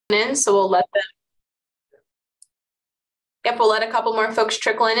in, so we'll let them. Yep, we'll let a couple more folks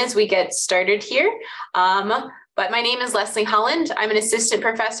trickle in as we get started here. But my name is Leslie Holland. I'm an assistant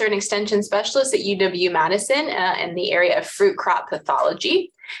professor and extension specialist at UW-Madison in the area of fruit crop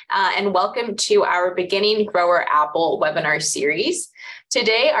pathology. And welcome to our Beginning Grower Apple webinar series.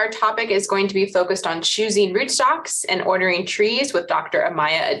 Today, our topic is going to be focused on choosing rootstocks and ordering trees with Dr.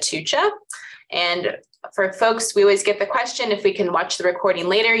 Amaya Atucha. And for folks, we always get the question, if we can watch the recording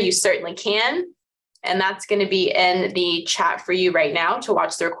later, you certainly can. And that's going to be in the chat for you right now to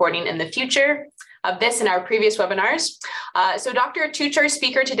watch the recording in the future of this and our previous webinars. So Dr. Atucha, our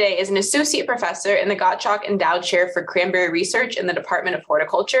speaker today, is an associate professor in the Gottschalk Endowed Chair for Cranberry Research in the Department of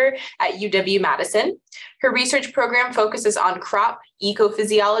Horticulture at UW-Madison. Her research program focuses on crop,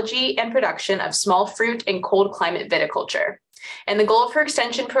 ecophysiology, and production of small fruit and cold climate viticulture. And the goal of her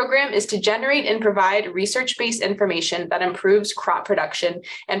extension program is to generate and provide research-based information that improves crop production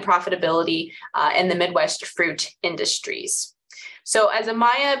and profitability in the Midwest fruit industries. So as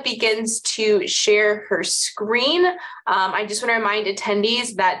Amaya begins to share her screen, I just want to remind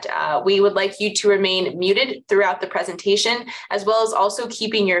attendees that we would like you to remain muted throughout the presentation, as well as also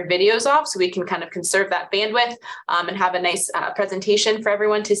keeping your videos off so we can kind of conserve that bandwidth and have a nice presentation for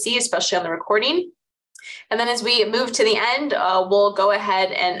everyone to see, especially on the recording. And then as we move to the end, we'll go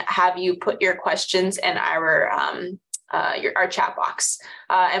ahead and have you put your questions in our chat box.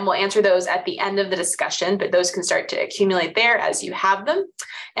 And we'll answer those at the end of the discussion, but those can start to accumulate there as you have them.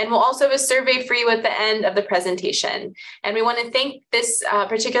 And we'll also have a survey for you at the end of the presentation. And we want to thank this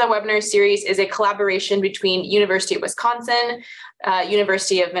particular webinar series is a collaboration between University of Wisconsin,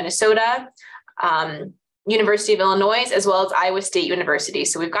 University of Minnesota, University of Illinois, as well as Iowa State University.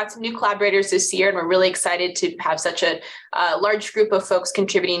 So we've got some new collaborators this year, and we're really excited to have such a large group of folks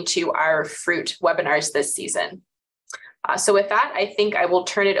contributing to our fruit webinars this season. So with that, I think I will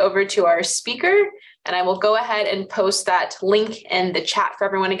turn it over to our speaker, and I will go ahead and post that link in the chat for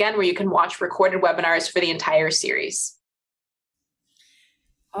everyone again, where you can watch recorded webinars for the entire series.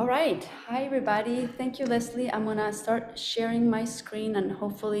 All right. Hi, everybody. Thank you, Leslie. I'm going to start sharing my screen, and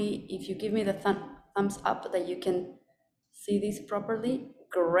hopefully if you give me the thumbs up that you can see this properly.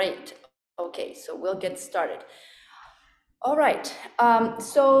 Great. Okay, so we'll get started. All right.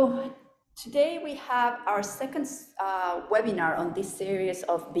 So today we have our second webinar on this series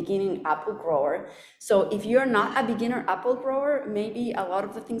of beginning apple grower. So if you're not a beginner apple grower, maybe a lot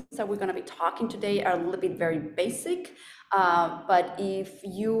of the things that we're going to be talking today are a little bit very basic. But if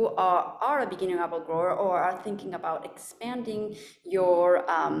you are a beginner apple grower or are thinking about expanding your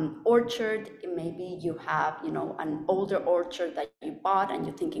orchard, maybe you have an older orchard that you bought and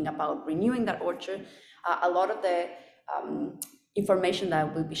you're thinking about renewing that orchard, a lot of the information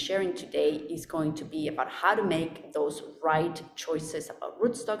that we'll be sharing today is going to be about how to make those right choices about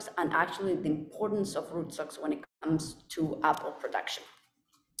rootstocks and actually the importance of rootstocks when it comes to apple production.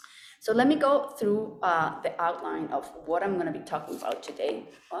 So let me go through the outline of what I'm going to be talking about today.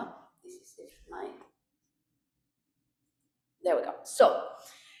 Well, this is there we go. So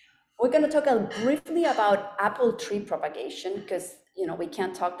we're going to talk briefly about apple tree propagation, because we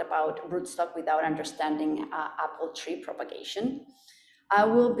can't talk about rootstock without understanding apple tree propagation. I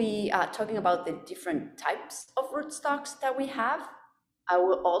will be talking about the different types of rootstocks that we have. I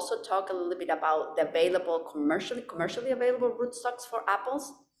will also talk a little bit about the available commercially available rootstocks for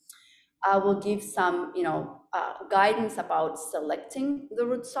apples. I will give some, guidance about selecting the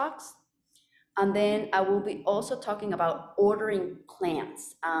rootstocks. And then I will be also talking about ordering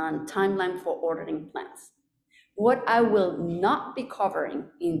plants and timeline for ordering plants. What I will not be covering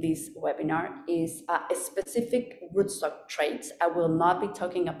in this webinar is a specific rootstock traits. I will not be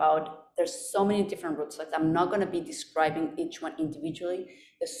talking about, there's so many different rootstocks. I'm not going to be describing each one individually.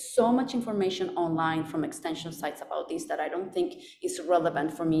 There's so much information online from extension sites about this that I don't think is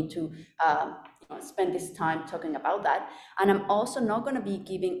relevant for me to spend this time talking about that. And I'm also not going to be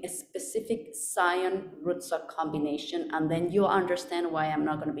giving a specific scion rootstock combination, and then you'll understand why I'm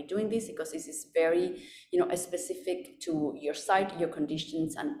not going to be doing this, because this is very specific to your site, your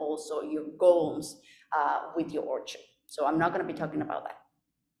conditions, and also your goals with your orchard. So I'm not going to be talking about that.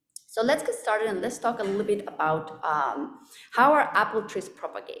 So let's get started and let's talk a little bit about how are apple trees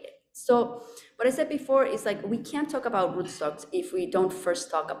propagated. So what I said before is we can't talk about rootstocks if we don't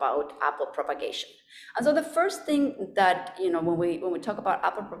first talk about apple propagation. And so the first thing that, when we talk about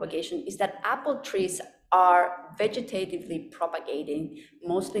apple propagation is that apple trees are vegetatively propagating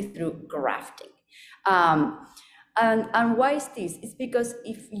mostly through grafting. And why is this? It's because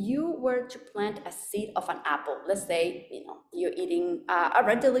if you were to plant a seed of an apple, let's say, you're eating a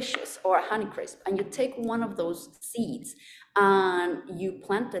Red Delicious or a Honeycrisp, and you take one of those seeds and you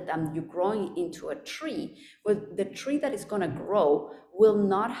planted them, you're growing into a tree, well, the tree that is going to grow will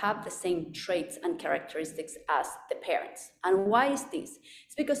not have the same traits and characteristics as the parents. And why is this?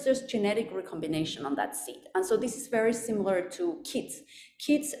 It's because there's genetic recombination on that seed. And so this is very similar to kids.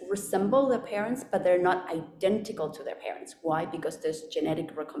 Kids resemble their parents, but they're not identical to their parents. Why? Because there's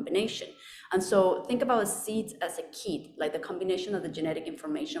genetic recombination. And so think about seeds as a kit, like the combination of the genetic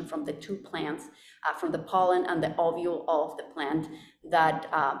information from the two plants, from the pollen and the ovule of the plant that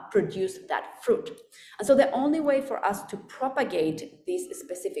produce that fruit. And so the only way for us to propagate these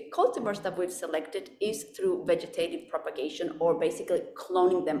specific cultivars that we've selected is through vegetative propagation, or basically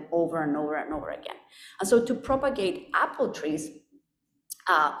cloning them over and over and over again. And so to propagate apple trees,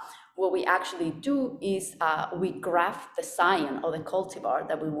 what we actually do is we graft the scion or the cultivar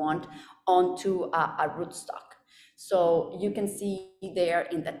that we want onto a rootstock. So you can see there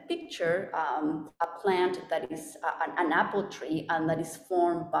in that picture a plant that is an apple tree, and that is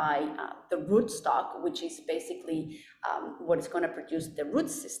formed by the rootstock, which is basically what is going to produce the root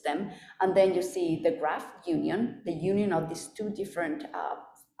system. And then you see the graft union, the union of these two different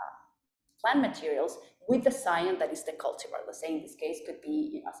plant materials with the scion that is the cultivar. Let's say in this case could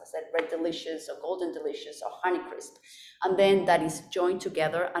be, as I said, Red Delicious or Golden Delicious or Honeycrisp. And then that is joined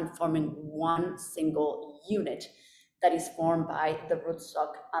together and forming one single unit that is formed by the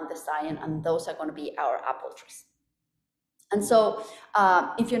rootstock and the scion, and those are going to be our apple trees. And so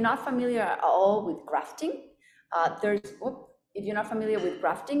if you're not familiar at all with grafting, if you're not familiar with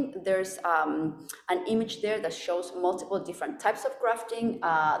grafting, there's an image there that shows multiple different types of grafting.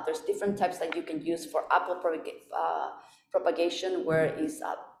 There's different types that you can use for apple propagation, where is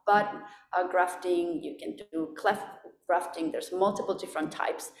bud grafting, you can do cleft grafting. There's multiple different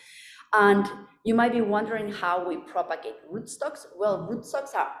types. And you might be wondering how we propagate rootstocks. Well,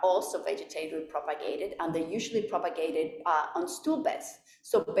 rootstocks are also vegetatively propagated, and they're usually propagated on stool beds.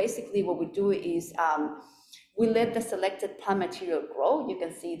 So basically what we do is we let the selected plant material grow. You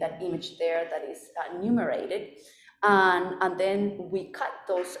can see that image there that is enumerated. And then we cut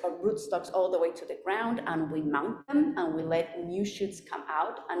those rootstocks all the way to the ground, and we mount them, and we let new shoots come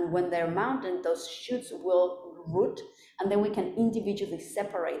out. And when they're mounted, those shoots will root, and then we can individually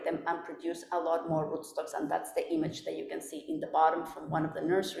separate them and produce a lot more rootstocks. And that's the image that you can see in the bottom from one of the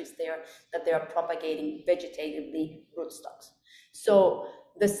nurseries there, that they are propagating vegetatively rootstocks. So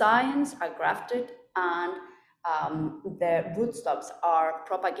the scions are grafted, and the rootstocks are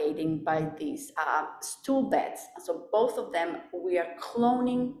propagating by these stool beds. So both of them, we are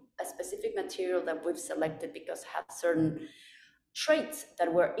cloning a specific material that we've selected because it has certain traits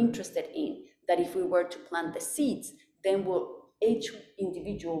that we're interested in, that if we were to plant the seeds, then each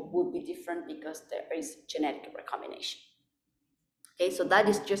individual would be different because there is genetic recombination. Okay, so that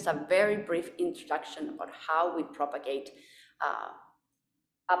is just a very brief introduction about how we propagate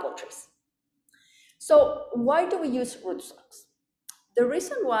apple trees. So why do we use rootstocks? The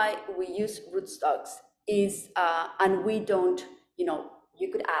reason why we use rootstocks is, and we don't, you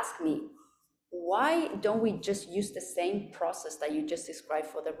could ask me, why don't we just use the same process that you just described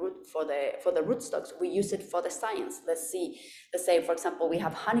for the rootstocks? We use it for the science. Let's say, for example, we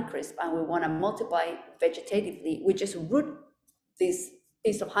have Honeycrisp and we want to multiply vegetatively. We just root this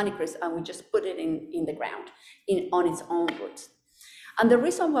piece of Honeycrisp and we just put it in the ground on its own roots. And the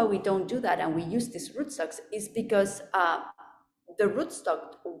reason why we don't do that and we use these rootstocks is because the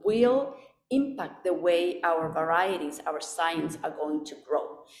rootstock will impact the way our varieties, our scions are going to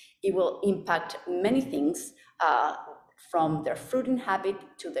grow. It will impact many things, from their fruiting habit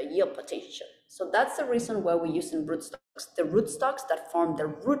to the yield potential. So that's the reason why we're using rootstocks. The rootstocks that form the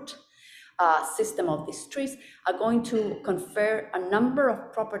root system of these trees are going to confer a number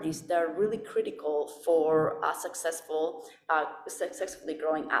of properties that are really critical for successfully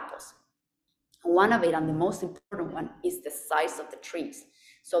growing apples. One of it, and the most important one, is the size of the trees.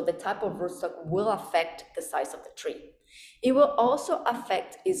 So the type of rootstock will affect the size of the tree. It will also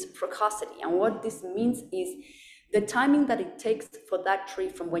affect its precocity. And what this means is the timing that it takes for that tree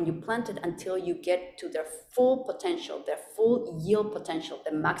from when you plant it until you get to their full potential, their full yield potential,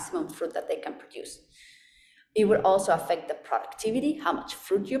 the maximum fruit that they can produce. It will also affect the productivity, how much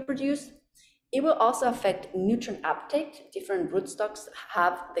fruit you produce. It will also affect nutrient uptake. Different rootstocks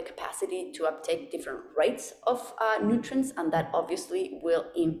have the capacity to uptake different rates of nutrients, and that obviously will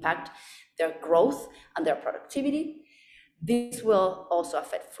impact their growth and their productivity. This will also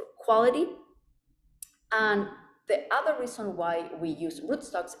affect fruit quality. And the other reason why we use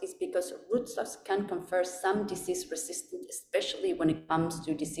rootstocks is because rootstocks can confer some disease resistance, especially when it comes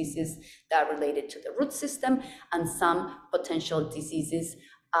to diseases that are related to the root system and some potential diseases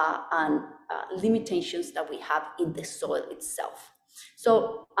and limitations that we have in the soil itself.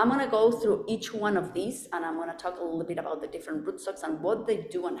 So I'm going to go through each one of these, and I'm going to talk a little bit about the different rootstocks and what they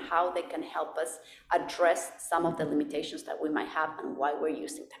do and how they can help us address some of the limitations that we might have and why we're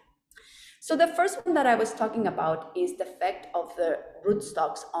using them. So the first one that I was talking about is the effect of the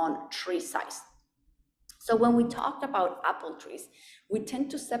rootstocks on tree size. So when we talked about apple trees, we tend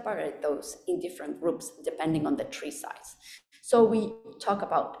to separate those in different groups depending on the tree size. So we talk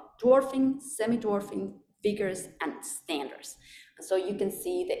about dwarfing, semi-dwarfing, vigorous, and standards. So you can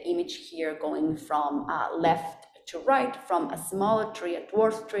see the image here going from left to right, from a smaller tree, a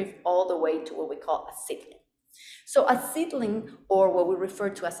dwarf tree, all the way to what we call a seedling. So a seedling, or what we refer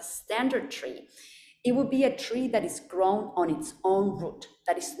to as a standard tree, it would be a tree that is grown on its own root,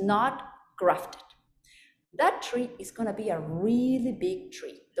 that is not grafted. That tree is going to be a really big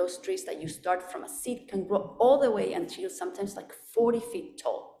tree. Those trees that you start from a seed can grow all the way until sometimes like 40 feet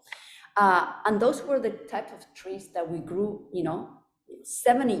tall. And those were the type of trees that we grew,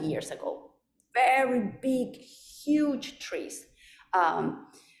 70 years ago. Very big, huge trees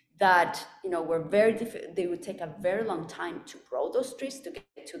that, were very difficult. They would take a very long time to grow those trees to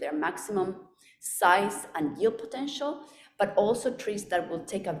get to their maximum size and yield potential, but also trees that will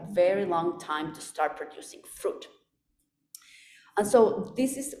take a very long time to start producing fruit. And so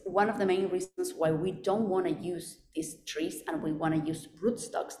this is one of the main reasons why we don't want to use these trees, and we want to use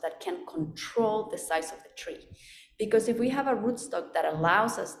rootstocks that can control the size of the tree. Because if we have a rootstock that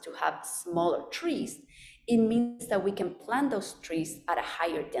allows us to have smaller trees, it means that we can plant those trees at a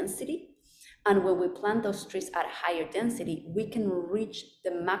higher density. And when we plant those trees at a higher density, we can reach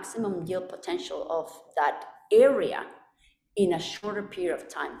the maximum yield potential of that area in a shorter period of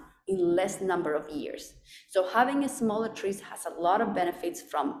time, in less number of years. So having a smaller trees has a lot of benefits,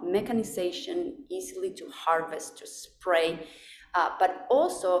 from mechanization, easily to harvest, to spray, but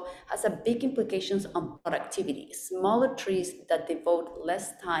also has a big implications on productivity. Smaller trees that devote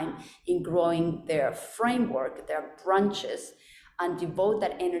less time in growing their framework, their branches, and devote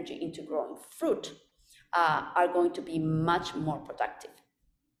that energy into growing fruit are going to be much more productive.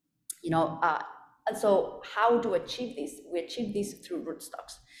 And so how do we achieve this? We achieve this through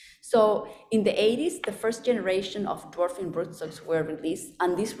rootstocks. So in the 80s, the first generation of dwarfing rootstocks were released,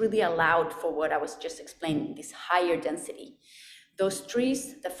 and this really allowed for what I was just explaining, this higher density. Those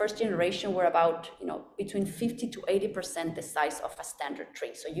trees, the first generation, were about, between 50 to 80% the size of a standard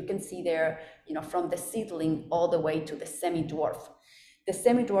tree. So you can see there, from the seedling all the way to the semi-dwarf. The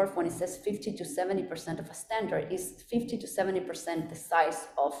semi-dwarf, when it says 50 to 70% of a standard, is 50 to 70% the size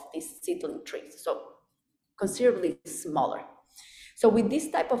of these seedling trees. So considerably smaller. So with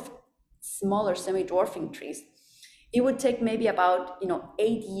this type of smaller semi-dwarfing trees, it would take maybe about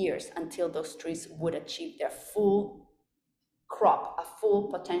 8 years until those trees would achieve their full crop, a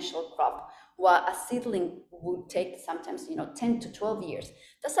full potential crop, while a seedling would take sometimes 10 to 12 years.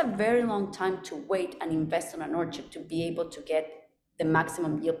 That's a very long time to wait and invest on an orchard to be able to get the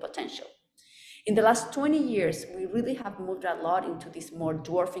maximum yield potential. In the last 20 years, we really have moved a lot into these more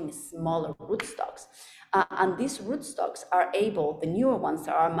dwarfing, smaller rootstocks. And these rootstocks are able, the newer ones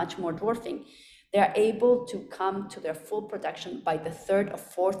that are much more dwarfing, they are able to come to their full production by the 3rd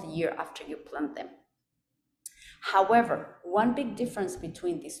or 4th year after you plant them. However, one big difference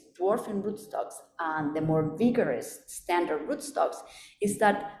between these dwarfing rootstocks and the more vigorous standard rootstocks is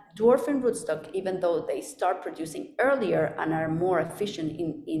that dwarfing rootstock, even though they start producing earlier and are more efficient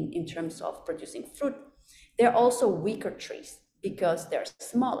in terms of producing fruit, they're also weaker trees because they're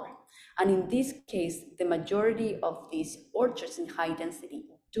smaller. And in this case, the majority of these orchards in high density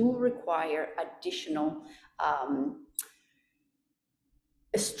do require additional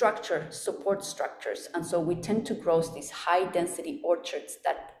support structures. And so we tend to grow these high density orchards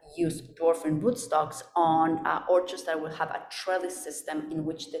that use dwarfing rootstocks on orchards that will have a trellis system in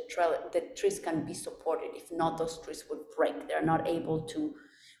which the trees can be supported. If not, those trees would break. They're not able to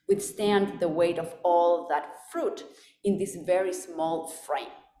withstand the weight of all that fruit in this very small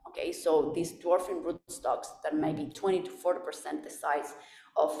frame. Okay, so these dwarfing rootstocks that may be 20 to 40% the size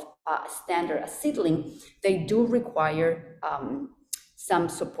of a seedling, they do require some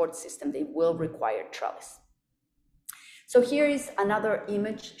support system. They will require trellis. So here is another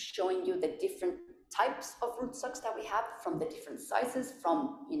image showing you the different types of rootstocks that we have from the different sizes,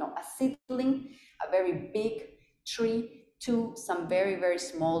 from a seedling, a very big tree, to some very, very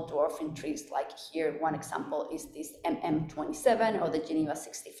small dwarfing trees. Like here, one example is this MM27 or the Geneva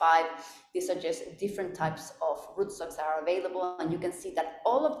 65. These are just different types of rootstocks that are available, and you can see that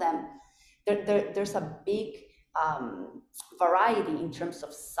all of them, there's a big variety in terms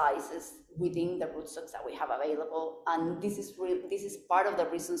of sizes within the rootstocks that we have available. And this is part of the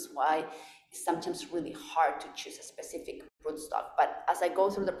reasons why it's sometimes really hard to choose a specific rootstock. But as I go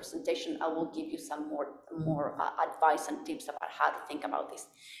through the presentation, I will give you some more advice and tips about how to think about this.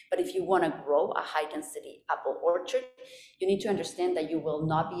 But if you want to grow a high density apple orchard, you need to understand that you will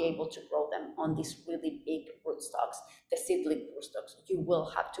not be able to grow them on these really big rootstocks, the seedling rootstocks. You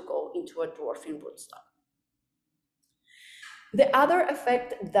will have to go into a dwarfing rootstock. The other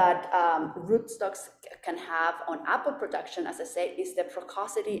effect that rootstocks can have on apple production, as I said, is the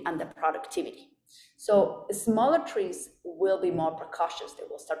precocity and the productivity. So smaller trees will be more precocious. They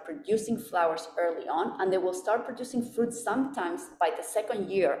will start producing flowers early on, and they will start producing fruit sometimes by the second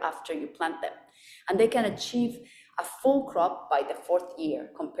year after you plant them. And they can achieve a full crop by the fourth year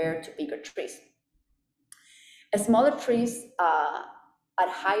compared to bigger trees. Smaller trees at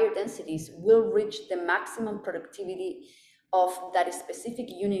higher densities will reach the maximum productivity of that specific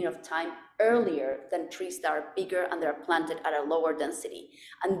unit of time earlier than trees that are bigger and that are planted at a lower density.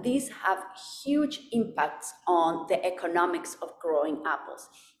 And these have huge impacts on the economics of growing apples.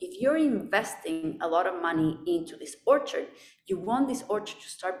 If you're investing a lot of money into this orchard, you want this orchard to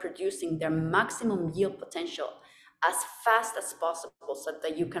start producing their maximum yield potential as fast as possible so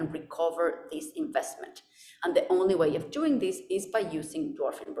that you can recover this investment. And the only way of doing this is by using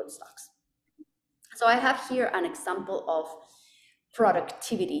dwarfing rootstocks. So I have here an example of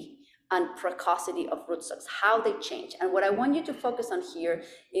productivity and precocity of rootstocks, how they change. And what I want you to focus on here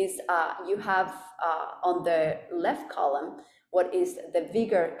is you have on the left column what is the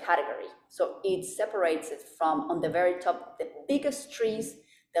vigor category. So it separates it from, on the very top, the biggest trees,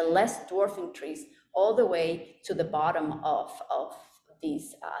 the less dwarfing trees, all the way to the bottom of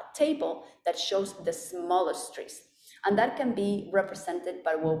this table that shows the smallest trees. And that can be represented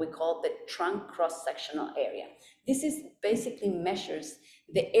by what we call the trunk cross-sectional area. This is basically measures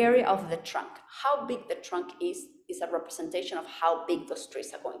the area of the trunk. How big the trunk is a representation of how big those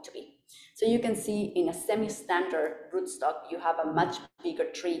trees are going to be. So you can see in a semi-standard rootstock, you have a much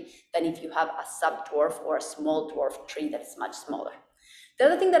bigger tree than if you have a sub-dwarf or a small dwarf tree that's much smaller. The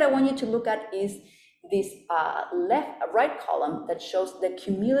other thing that I want you to look at is this right column that shows the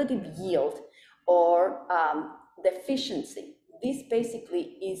cumulative yield or the efficiency. This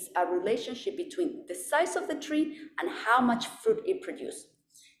basically is a relationship between the size of the tree and how much fruit it produces.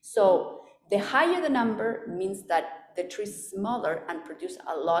 So the higher the number means that the tree is smaller and produce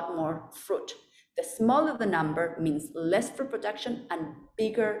a lot more fruit. The smaller the number means less fruit production and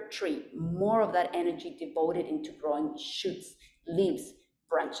bigger tree, more of that energy devoted into growing shoots, leaves,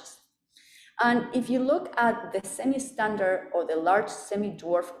 branches. And if you look at the semi-standard or the large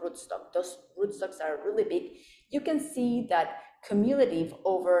semi-dwarf rootstock, those rootstocks are really big, you can see that cumulative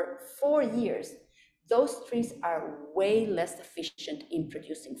over 4 years, those trees are way less efficient in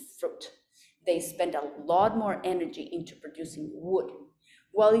producing fruit. They spend a lot more energy into producing wood.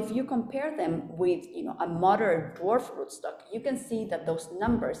 Well, if you compare them with a moderate dwarf rootstock, you can see that those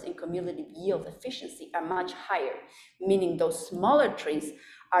numbers in cumulative yield efficiency are much higher, meaning those smaller trees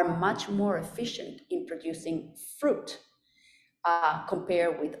are much more efficient in producing fruit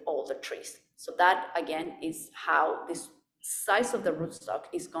compared with older trees. So that, again, is how this size of the rootstock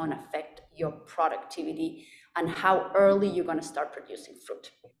is going to affect your productivity and how early you're going to start producing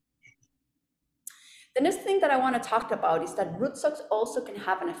fruit. The next thing that I want to talk about is that rootstocks also can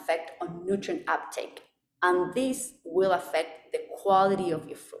have an effect on nutrient uptake, and this will affect the quality of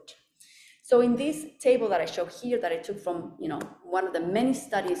your fruit. So in this table that I show here that I took from one of the many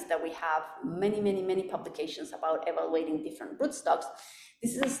studies that we have, many publications about evaluating different rootstocks,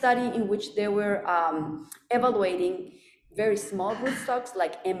 this is a study in which they were evaluating very small rootstocks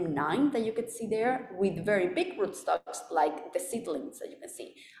like M9 that you could see there with very big rootstocks like the seedlings that you can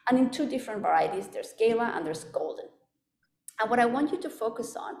see. And in two different varieties, there's Gala and there's Golden. And what I want you to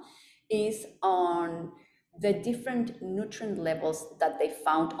focus on is on the different nutrient levels that they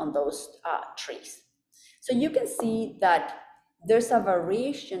found on those trees. So you can see that there's a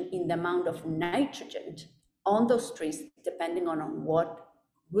variation in the amount of nitrogen on those trees depending on what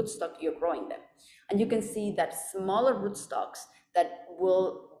rootstock you're growing them. And you can see that smaller rootstocks that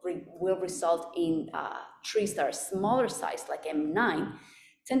will result in trees that are smaller size, like M9,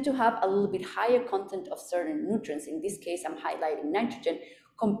 tend to have a little bit higher content of certain nutrients. In this case, I'm highlighting nitrogen,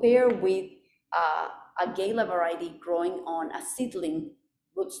 compared with a Gala variety growing on a seedling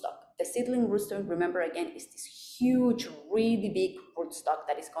rootstock. The seedling rootstock, remember again, is this huge, really big rootstock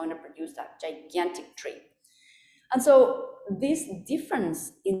that is going to produce a gigantic tree. And so this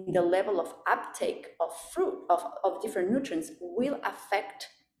difference in the level of uptake of fruit, of different nutrients, will affect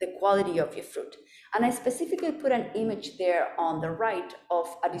the quality of your fruit. And I specifically put an image there on the right of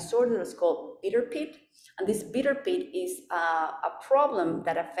a disorder that's called bitter pit. And this bitter pit is a problem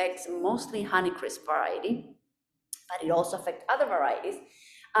that affects mostly Honeycrisp variety, but it also affects other varieties.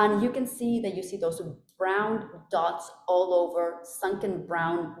 And you can see that you see those brown dots all over, sunken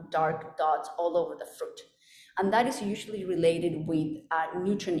brown dark dots all over the fruit. And that is usually related with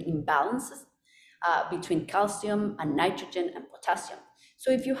nutrient imbalances between calcium and nitrogen and potassium. So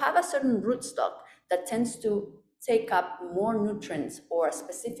if you have a certain rootstock that tends to take up more nutrients or a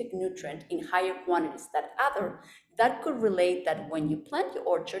specific nutrient in higher quantities than other, that could relate that when you plant your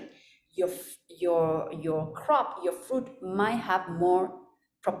orchard, your crop, your fruit might have more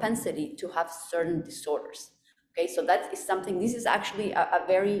propensity to have certain disorders. Okay, so that is something, this is actually a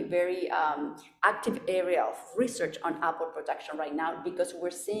very, very active area of research on apple production right now, because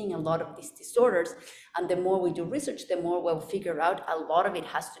we're seeing a lot of these disorders. And the more we do research, the more we'll figure out a lot of it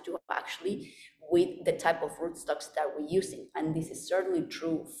has to do actually with the type of rootstocks that we're using. And this is certainly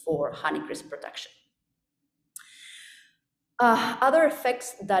true for Honeycrisp production. Other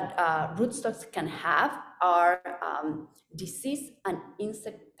effects that rootstocks can have are disease and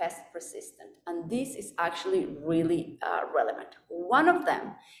insect pest resistant. And this is actually really relevant. One of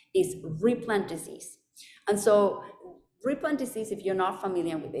them is replant disease. And so replant disease, if you're not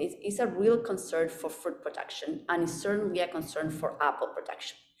familiar with this, is a real concern for fruit production, and is certainly a concern for apple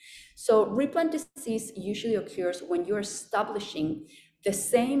production. So replant disease usually occurs when you're establishing the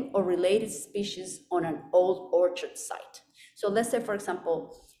same or related species on an old orchard site. So let's say, for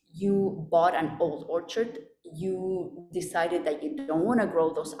example, you bought an old orchard, you decided that you don't want to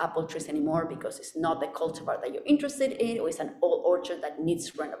grow those apple trees anymore because it's not the cultivar that you're interested in, or it's an old orchard that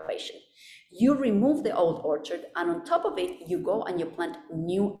needs renovation. You remove the old orchard, and on top of it, you go and you plant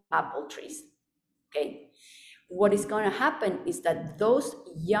new apple trees, okay? What is going to happen is that those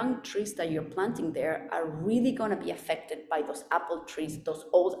young trees that you're planting there are really going to be affected by those apple trees, those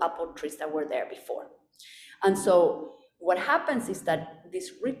old apple trees that were there before. And so what happens is that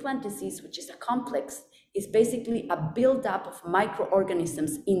this replant disease, which is a complex, is basically a buildup of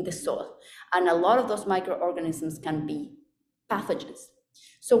microorganisms in the soil. And a lot of those microorganisms can be pathogens.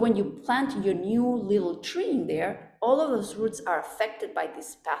 So when you plant your new little tree in there, all of those roots are affected by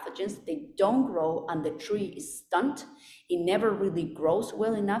these pathogens. They don't grow, and the tree is stunted. It never really grows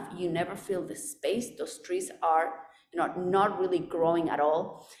well enough. You never fill the space. Those trees are not really growing at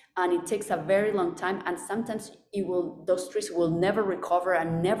all. And it takes a very long time, and sometimes those trees will never recover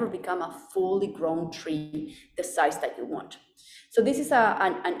and never become a fully grown tree the size that you want. So this is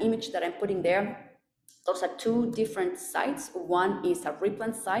an image that I'm putting there. Those are two different sites. One is a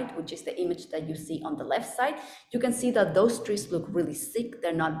replant site, which is the image that you see on the left side. You can see that those trees look really sick.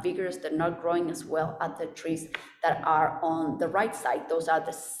 They're not vigorous. They're not growing as well as the trees that are on the right side. Those are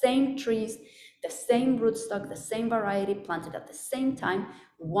the same trees, the same rootstock, the same variety planted at the same time.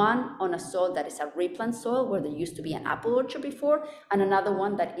 One on a soil that is a replant soil where there used to be an apple orchard before, and another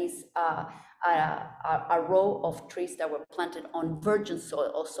one that is a row of trees that were planted on virgin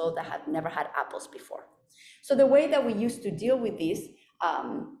soil, also that had never had apples before. So the way that we used to deal with this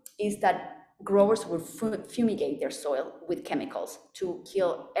is that growers would fumigate their soil with chemicals to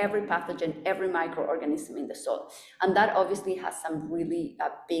kill every pathogen, every microorganism in the soil. And that obviously has some really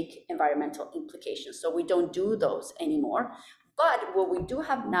big environmental implications. So we don't do those anymore. But what we do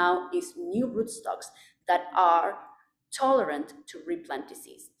have now is new rootstocks that are tolerant to replant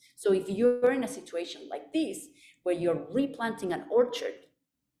disease. So if you're in a situation like this, where you're replanting an orchard,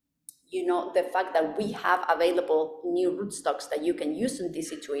 the fact that we have available new rootstocks that you can use in this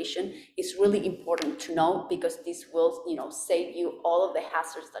situation is really important to know, because this will, save you all of the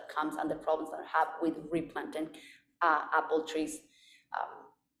hazards that comes and the problems that I have with replanting apple trees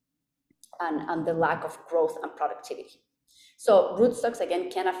and the lack of growth and productivity. So rootstocks,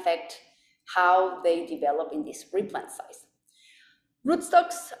 again, can affect how they develop in this replant size.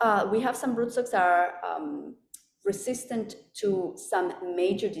 Rootstocks, we have some rootstocks that are resistant to some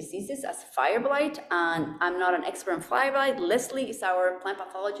major diseases as fire blight, and I'm not an expert on fire blight. Leslie is our plant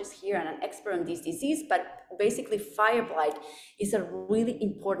pathologist here and an expert on this disease, but basically fire blight is a really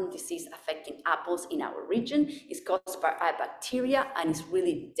important disease affecting apples in our region. It's caused by a bacteria and it's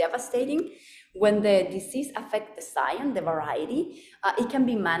really devastating. When the disease affects the scion, the variety, it can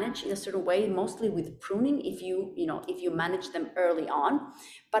be managed in a certain way, mostly with pruning if you manage them early on.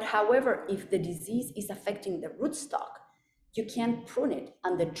 But however, if the disease is affecting the rootstock, you can't prune it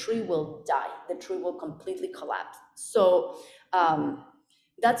and the tree will die. The tree will completely collapse. So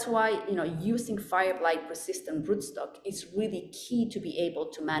that's why using fire blight resistant rootstock is really key to be able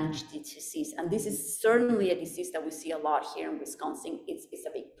to manage the disease. And this is certainly a disease that we see a lot here in Wisconsin. It's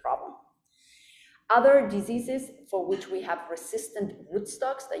a big problem. Other diseases for which we have resistant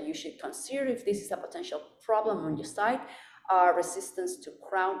rootstocks that you should consider if this is a potential problem on your site are resistance to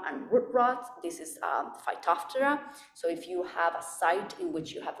crown and root rot. This is Phytophthora. So if you have a site in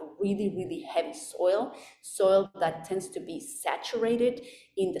which you have a really, really heavy soil that tends to be saturated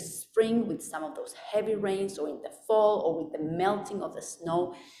in the spring with some of those heavy rains, or in the fall, or with the melting of the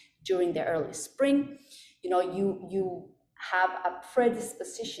snow during the early spring, you have a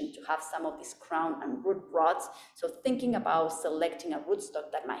predisposition to have some of these crown and root rots. So thinking about selecting a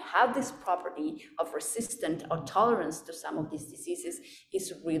rootstock that might have this property of resistant or tolerance to some of these diseases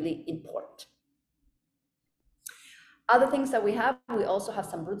is really important. Other things that we also have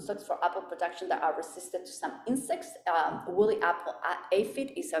some rootstocks for apple production that are resistant to some insects. Woolly apple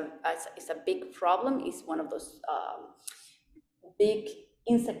aphid is a big problem. It's one of those big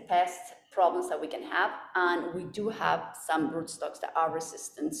insect pest problems that we can have, and we do have some rootstocks that are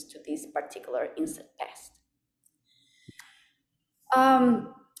resistant to this particular insect pest.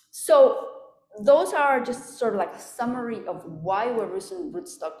 So those are just sort of like a summary of why we're using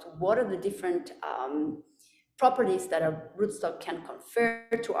rootstock, what are the different properties that a rootstock can confer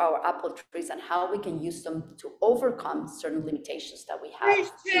to our apple trees, and how we can use them to overcome certain limitations that we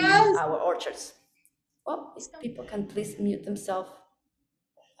have in our orchards. Well, if people can please mute themselves,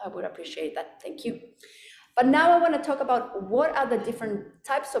 I would appreciate that. Thank you. But now I want to talk about what are the different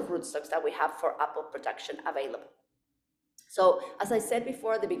types of rootstocks that we have for apple production available. So as I said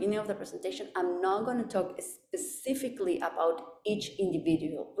before at the beginning of the presentation, I'm not going to talk specifically about each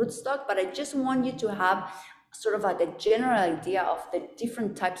individual rootstock, but I just want you to have sort of like a general idea of the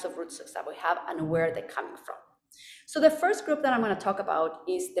different types of rootstocks that we have and where they're coming from. So the first group that I'm going to talk about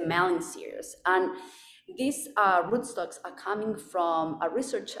is the malin series. And these rootstocks are coming from a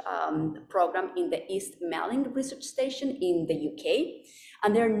research program in the East Malin Research Station in the UK.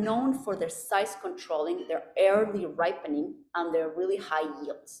 And they're known for their size controlling, their early ripening, and their really high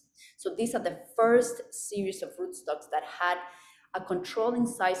yields. So these are the first series of rootstocks that had a controlling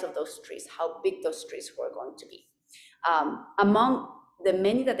size of those trees, how big those trees were going to be. Among the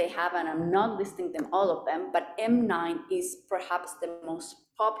many that they have, and I'm not listing them all of them, but M9 is perhaps the most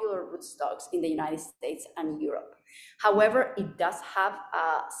popular rootstocks in the United States and Europe. However, it does have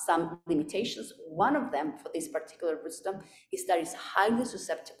some limitations. One of them for this particular rootstock is that it's highly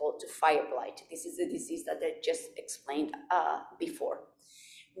susceptible to fire blight. This is the disease that I just explained before.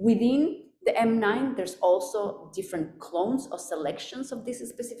 Within the M9, there's also different clones or selections of these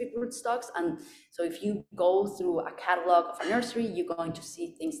specific rootstocks. And so if you go through a catalog of a nursery, you're going to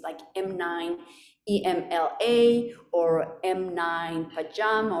see things like M9 EMLA or M9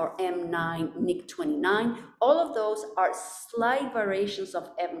 Pajam or M9 NIC29. All of those are slight variations of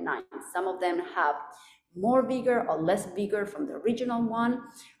M9. Some of them have more vigor or less vigor from the original one.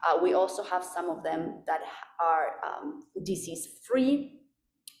 We also have some of them that are disease-free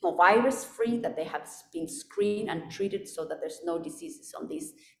or virus-free, that they have been screened and treated so that there's no diseases on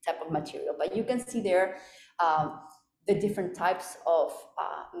this type of material. But you can see there the different types of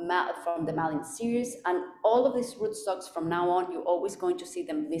from the Malin series, and all of these rootstocks from now on, you're always going to see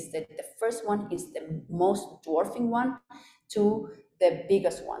them listed. The first one is the most dwarfing one to the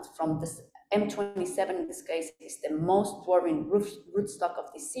biggest ones. From this M27 in this case is the most dwarfing rootstock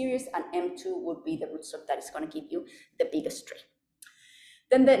of this series, and M2 would be the rootstock that is going to give you the biggest tree.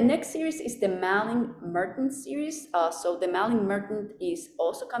 Then the next series is the Malin-Merton series. So the Malin-Merton is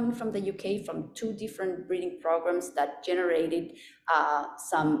also coming from the UK, from two different breeding programs that generated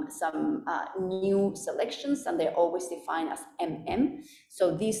some new selections, and they're always defined as MM.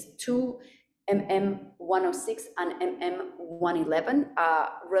 So these two, MM106 and MM111, are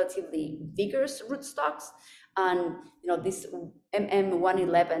relatively vigorous rootstocks. And this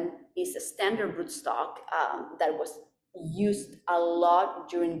MM111 is a standard rootstock that was used a lot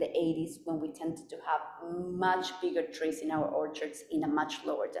during the 80s, when we tended to have much bigger trees in our orchards in a much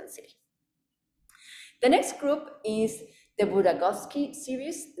lower density. The next group is the Buragovsky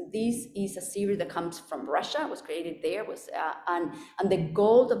series. This is a series that comes from Russia, was created there, and the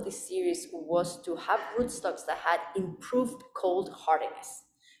goal of this series was to have rootstocks that had improved cold hardiness.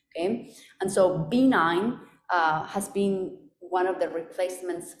 Okay, and so B9 has been one of the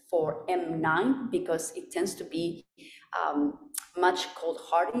replacements for M9 because it tends to be much cold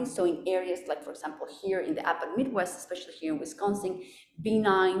hardy. So in areas like, for example, here in the upper Midwest, especially here in Wisconsin,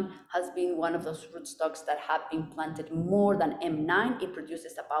 B9 has been one of those rootstocks that have been planted more than M9. It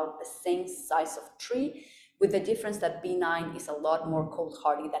produces about the same size of tree, with the difference that B9 is a lot more cold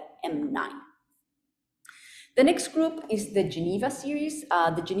hardy than M9. The next group is the Geneva series.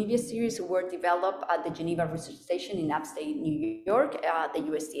 The Geneva series were developed at the Geneva Research Station in upstate New York, the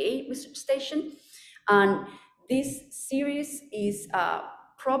USDA Research Station. And this series is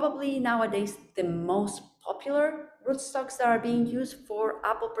probably nowadays the most popular rootstocks that are being used for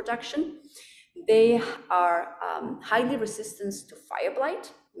apple production. They are highly resistant to fire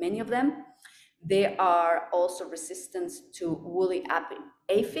blight, many of them. They are also resistant to woolly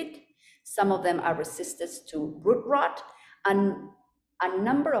aphid. Some of them are resistant to root rot, and a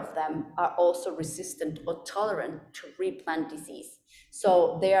number of them are also resistant or tolerant to replant disease.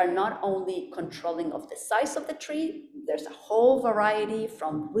 So they are not only controlling of the size of the tree, there's a whole variety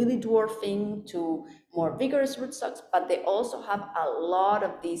from really dwarfing to more vigorous rootstocks, but they also have a lot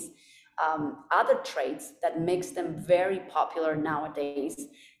of these other traits that makes them very popular nowadays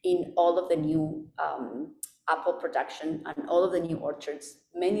in all of the new apple production and all of the new orchards.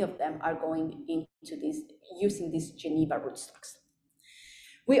 Many of them are going into this, using these Geneva rootstocks.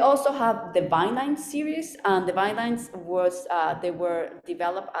 We also have the Vineline series, and the Vinelines they were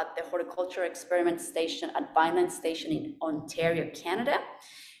developed at the Horticulture Experiment Station at Vineline Station in Ontario, Canada.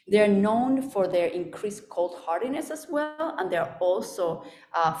 They're known for their increased cold hardiness as well, and they're also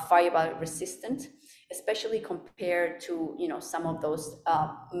fire blight resistant, especially compared to some of those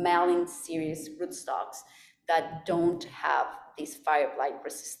Malin series rootstocks that don't have this fire blight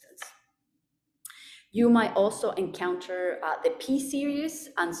resistance. You might also encounter the P series,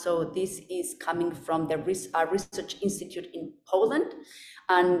 and so this is coming from the research institute in Poland.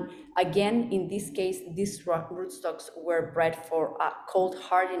 And again, in this case, these rootstocks were bred for cold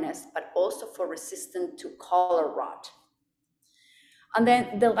hardiness, but also for resistance to color rot. And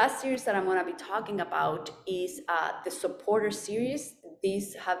then the last series that I'm going to be talking about is the supporter series.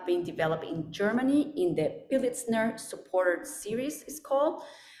 These have been developed in Germany in the Pilitzner supporter series is called.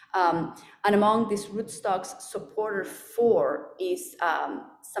 And among these rootstocks, supporter 4 is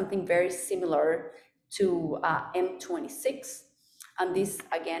something very similar to M26. And these,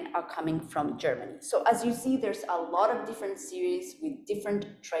 again, are coming from Germany. So as you see, there's a lot of different series with different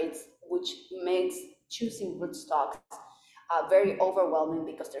traits, which makes choosing rootstocks very overwhelming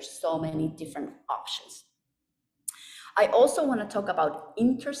because there's so many different options. I also want to talk about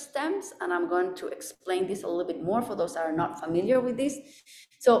interstems, and I'm going to explain this a little bit more for those that are not familiar with this.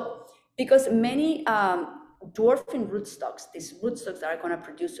 So, because many dwarfing rootstocks, these rootstocks that are going to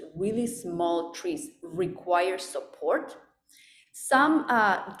produce really small trees, require support. Some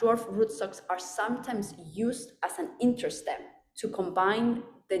dwarf rootstocks are sometimes used as an interstem to combine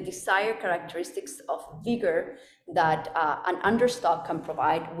the desired characteristics of vigor that an understock can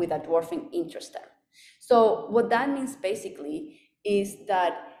provide with a dwarfing interstem. So what that means basically is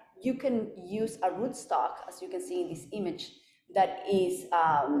that you can use a rootstock, as you can see in this image, that is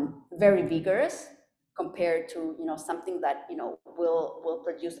very vigorous compared to something that will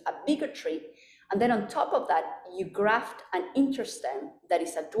produce a bigger tree. And then on top of that, you graft an interstem that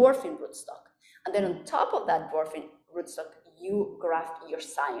is a dwarfing rootstock. And then on top of that dwarfing rootstock, you graft your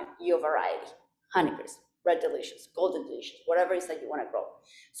scion, your variety, honeycrisp, red delicious, golden delicious, whatever it is that you want to grow.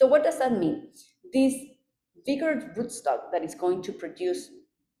 So what does that mean? This vigorous rootstock that is going to produce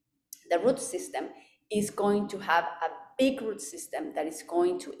the root system is going to have a big root system that is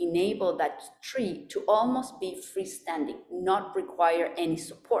going to enable that tree to almost be freestanding, not require any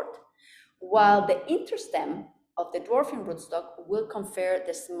support. While the interstem of the dwarfing rootstock will confer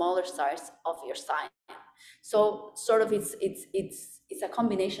the smaller size of your scion. So sort of it's a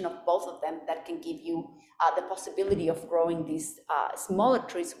combination of both of them that can give you the possibility of growing these smaller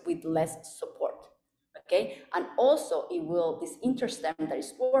trees with less support. Okay, and also this interstem that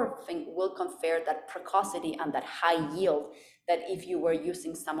is dwarfing will confer that precocity and that high yield that if you were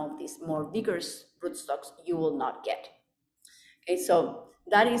using some of these more vigorous rootstocks, you will not get. Okay, so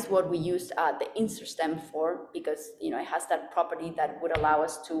that is what we use the interstem for, because it has that property that would allow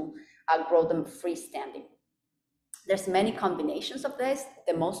us to grow them freestanding. There's many combinations of this.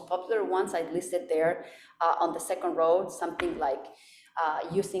 The most popular ones I listed there on the second row, something like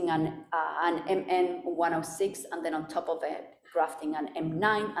using an MN106 and then on top of it grafting an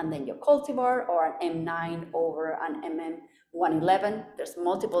M9 and then your cultivar, or an M9 over an MM111. There's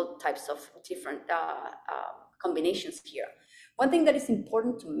multiple types of different combinations here. One thing that is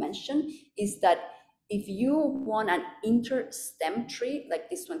important to mention is that if you want an interstem tree like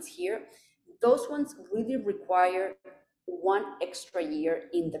these ones here, those ones really require 1 extra year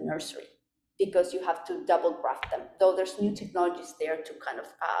in the nursery, because you have to double graft them, though there's new technologies there to kind of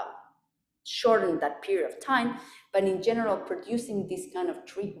shorten that period of time. But in general, producing this kind of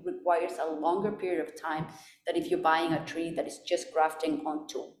tree requires a longer period of time than if you're buying a tree that is just grafting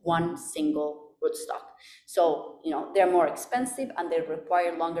onto one single rootstock. So, they're more expensive and they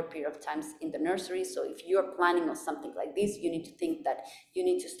require longer period of times in the nursery. So if you're planning on something like this, you need to think that you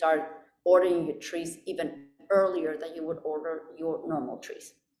need to start ordering your trees even earlier than you would order your normal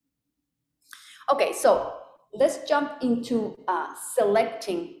trees. Okay, so let's jump into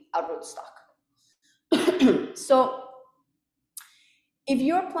selecting a rootstock. So if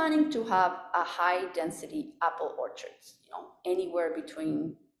you're planning to have a high density apple orchard, anywhere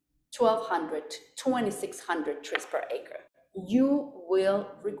between 1,200 to 2,600 trees per acre, you will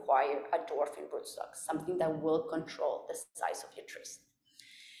require a dwarfing rootstock, something that will control the size of your trees.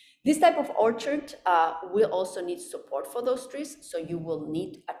 This type of orchard will also need support for those trees, so you will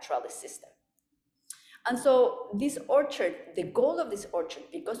need a trellis system. And so this orchard, the goal of this orchard,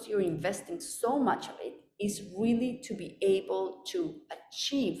 because you're investing so much of it, is really to be able to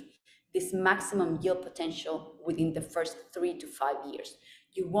achieve this maximum yield potential within the first 3 to 5 years.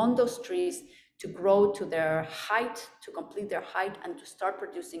 You want those trees to grow to their height, to complete their height, and to start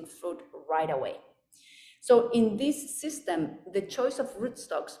producing fruit right away. So in this system, the choice of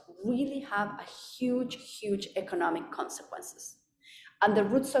rootstocks really have a huge economic consequences. And the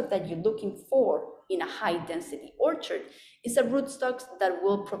rootstock that you're looking for in a high density orchard is a rootstock that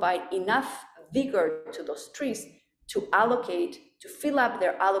will provide enough vigor to those trees to fill up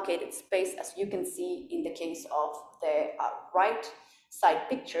their allocated space. As you can see in the case of the right side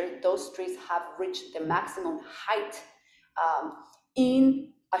picture, those trees have reached the maximum height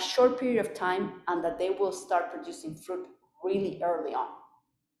in a short period of time, and that they will start producing fruit really early on.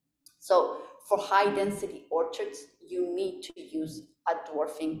 So for high density orchards, you need to use a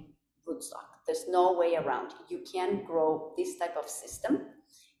dwarfing rootstock. There's no way around it. You can grow this type of system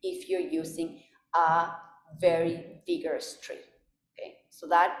if you're using a very vigorous tree. Okay, so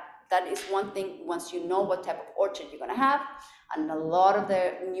that is one thing. Once you know what type of orchard you're going to have, and a lot of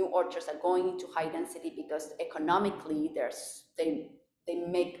the new orchards are going into high density because economically they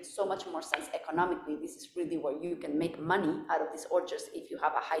make so much more sense economically. This is really where you can make money out of these orchards. If you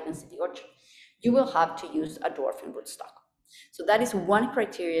have a high density orchard, you will have to use a dwarfing rootstock. So that is one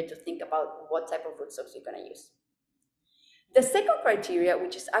criteria to think about what type of rootstocks you're going to use. The second criteria,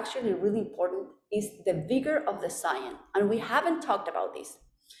 which is actually really important, is the vigor of the scion. And we haven't talked about this.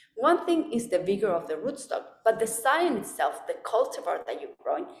 One thing is the vigor of the rootstock, but the scion itself, the cultivar that you're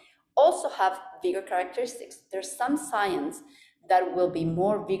growing, also have vigor characteristics. There's some scions that will be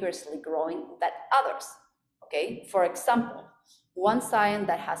more vigorously growing than others. Okay, for example, one scion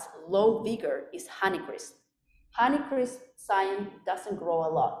that has low vigor is Honeycrisp. Honeycrisp scion doesn't grow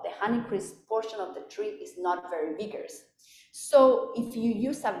a lot. The Honeycrisp portion of the tree is not very vigorous. So if you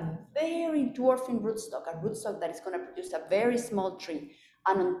use a very dwarfing rootstock, a rootstock that is going to produce a very small tree,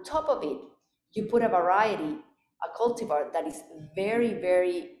 and on top of it, you put a variety, a cultivar that is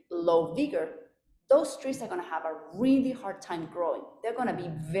very low vigor, those trees are going to have a really hard time growing. They're going to be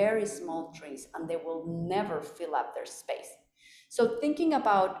very small trees, and they will never fill up their space. So thinking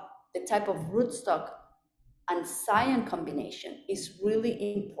about the type of rootstock and scion combination is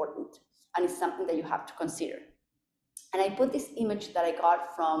really important, and it's something that you have to consider. And I put this image that I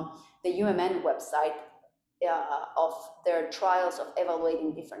got from the UMN website of their trials of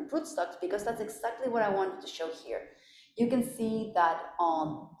evaluating different rootstocks, because that's exactly what I wanted to show here. You can see that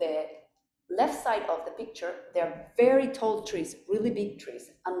on the left side of the picture, they're very tall trees, really big trees,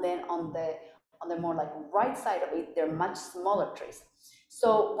 and then on the more like right side of it, they're much smaller trees.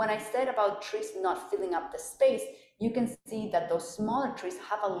 So when I said about trees not filling up the space, you can see that those smaller trees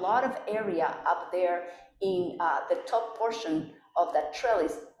have a lot of area up there in the top portion of that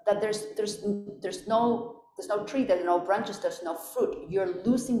trellis, that there's no tree, there's no branches, there's no fruit. You're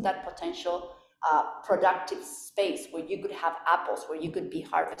losing that potential productive space where you could have apples, where you could be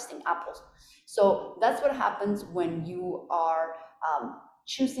harvesting apples. So that's what happens when you are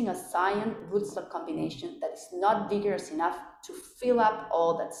choosing a scion rootstock combination that is not vigorous enough to fill up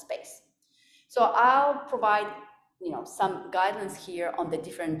all that space. So I'll provide some guidelines here on the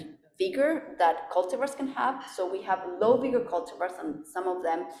different vigor that cultivars can have. So we have low vigor cultivars, and some of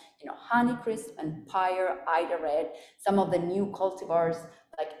them, Honeycrisp and Pyre, Ida Red, some of the new cultivars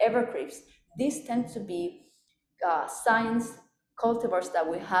like Evercrisp. These tend to be science cultivars that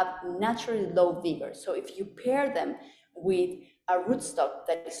will have naturally low vigor. So if you pair them with a rootstock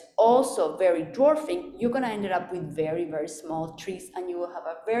that is also very dwarfing, you're going to end up with very small trees, and you will have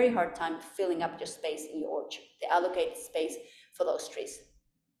a very hard time filling up your space in your orchard, the allocated space for those trees.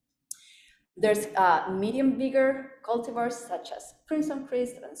 There's medium vigor cultivars such as Crimson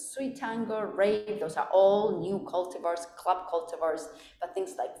Crisp and Sweet Tango, Rave. Those are all new cultivars, club cultivars. But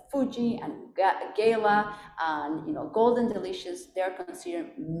things like Fuji and Gala and Golden Delicious, they're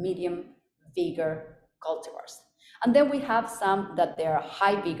considered medium vigor cultivars. And then we have some that they're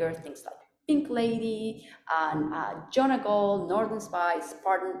high vigor, things like Pink Lady, and Jonagold, Northern Spice,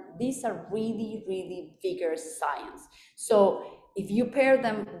 Spartan. These are really, really vigorous scions. So if you pair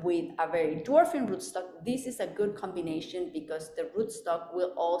them with a very dwarfing rootstock, this is a good combination because the rootstock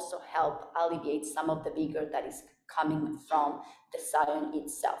will also help alleviate some of the vigor that is coming from the scion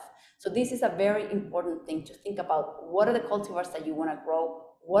itself. So this is a very important thing to think about. What are the cultivars that you want to grow?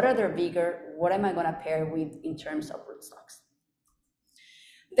 What are their vigor? What am I going to pair with in terms of rootstocks?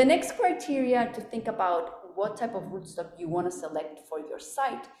 The next criteria to think about what type of rootstock you want to select for your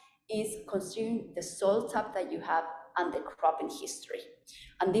site is considering the soil type that you have and the cropping history.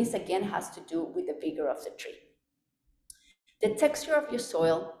 And this again has to do with the vigor of the tree. The texture of your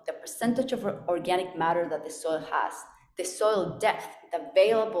soil, the percentage of organic matter that the soil has, the soil depth, the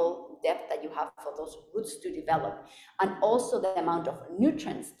available depth that you have for those roots to develop, and also the amount of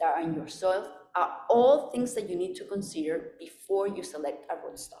nutrients that are in your soil are all things that you need to consider before you select a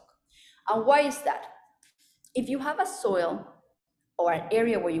rootstock. And why is that? If you have a soil or an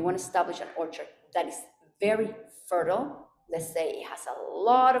area where you want to establish an orchard that is very fertile, let's say it has a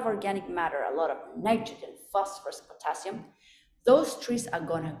lot of organic matter, a lot of nitrogen, phosphorus, potassium, those trees are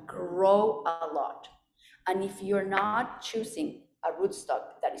going to grow a lot. And if you're not choosing a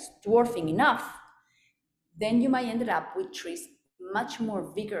rootstock that is dwarfing enough, then you might end up with trees much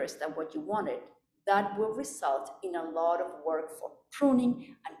more vigorous than what you wanted. That will result in a lot of work for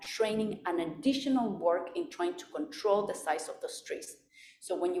pruning and training and additional work in trying to control the size of those trees.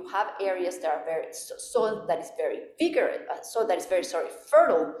 So when you have areas that are very soil that is very vigorous, soil that is very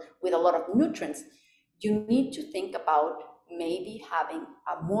fertile with a lot of nutrients, you need to think about maybe having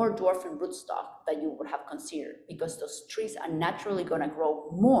a more dwarfing rootstock that you would have considered, because those trees are naturally going to grow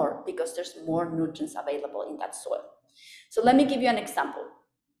more because there's more nutrients available in that soil. So let me give you an example.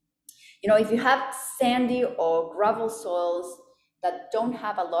 If you have sandy or gravel soils that don't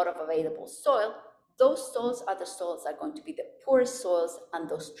have a lot of available soil, those soils are the soils that are going to be the poorest soils, and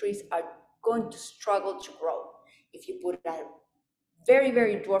those trees are going to struggle to grow. If you put a very,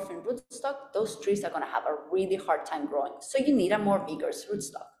 very dwarfing rootstock, those trees are going to have a really hard time growing. So you need a more vigorous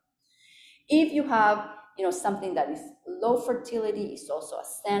rootstock. If you have, something that is low fertility, is also a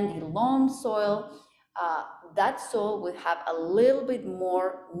sandy loam soil, that soil will have a little bit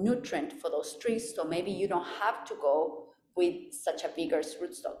more nutrient for those trees. So maybe you don't have to go with such a vigorous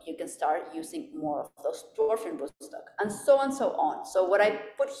rootstock. You can start using more of those dwarfing rootstock, and so on, so on. So what I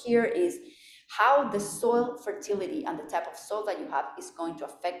put here is how the soil fertility and the type of soil that you have is going to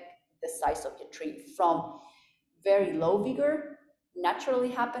affect the size of your tree. From very low vigor naturally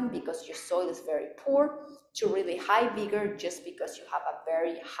happen because your soil is very poor, to really high vigor just because you have a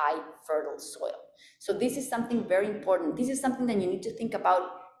very high fertile soil. So this is something very important. This is something that you need to think about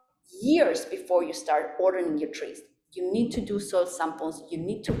years before you start ordering your trees. You need to do soil samples. You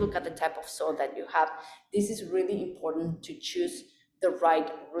need to look at the type of soil that you have. This is really important to choose the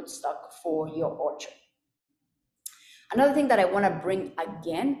right rootstock for your orchard. Another thing that I want to bring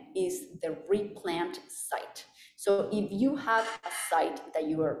again is the replant site. So if you have a site that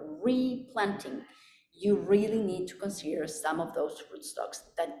you are replanting, you really need to consider some of those rootstocks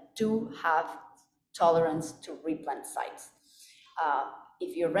that do have tolerance to replant sites.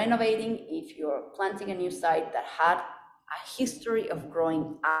 If you're renovating, if you're planting a new site that had a history of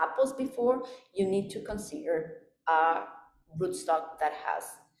growing apples before, you need to consider a rootstock that has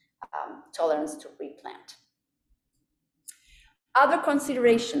tolerance to replant. Other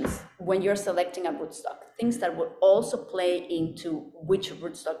considerations when you're selecting a rootstock, things that will also play into which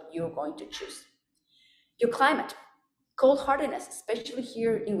rootstock you're going to choose. Your climate. Cold hardiness, especially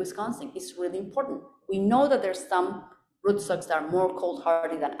here in Wisconsin, is really important. We know that there's some rootstocks that are more cold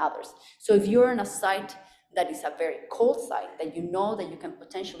hardy than others. So if you're in a site that is a very cold site, that you know that you can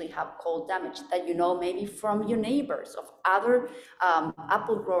potentially have cold damage, that you know maybe from your neighbors, of other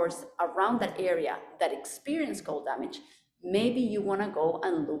apple growers around that area that experience cold damage, maybe you want to go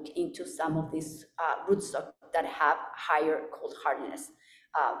and look into some of these rootstocks that have higher cold hardiness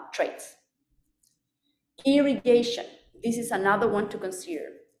traits. Irrigation. This is another one to consider.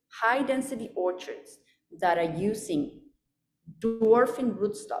 High density orchards that are using dwarfing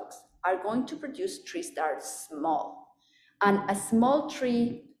rootstocks are going to produce trees that are small. And a small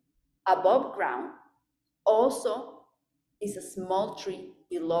tree above ground also is a small tree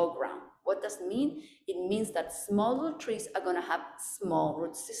below ground. What does it mean? It means that small root trees are going to have small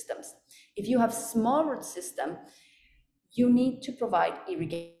root systems. If you have small root system, you need to provide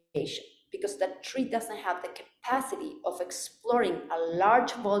irrigation, because that tree doesn't have the capacity of exploring a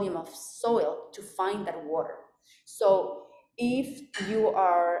large volume of soil to find that water. So if you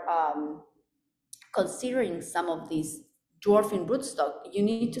are considering some of these dwarfing rootstock, you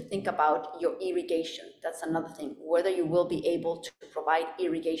need to think about your irrigation. That's another thing. Whether you will be able to provide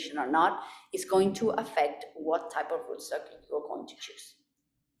irrigation or not is going to affect what type of rootstock you're going to choose.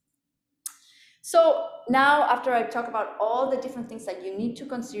 So now, after I talk about all the different things that you need to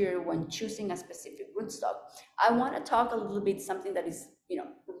consider when choosing a specific rootstock, I want to talk a little bit something that is,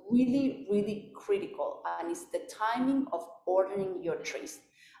 really, really critical, and it's the timing of ordering your trees.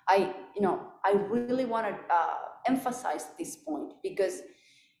 I really want to emphasize this point, because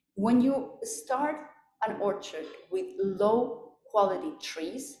when you start an orchard with low quality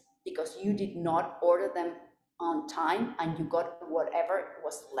trees because you did not order them on time and you got whatever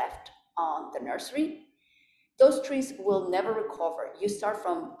was left on the nursery, those trees will never recover. You start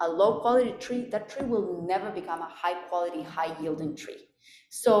from a low quality tree, that tree will never become a high quality, high yielding tree.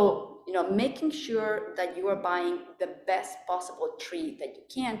 So, making sure that you are buying the best possible tree that you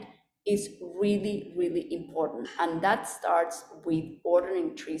can is really, really important. And that starts with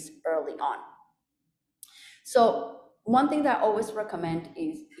ordering trees early on. So one thing that I always recommend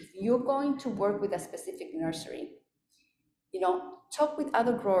is, if you're going to work with a specific nursery, talk with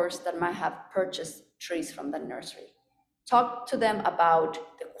other growers that might have purchased trees from the nursery. Talk to them about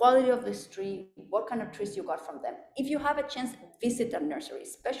the quality of this tree, what kind of trees you got from them. If you have a chance, visit a nursery,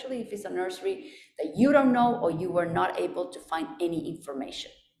 especially if it's a nursery that you don't know or you were not able to find any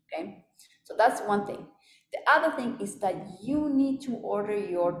information, okay? So that's one thing. The other thing is that you need to order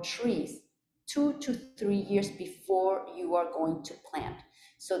your trees 2 to 3 years before you are going to plant,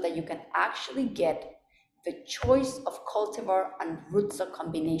 so that you can actually get the choice of cultivar and rootstock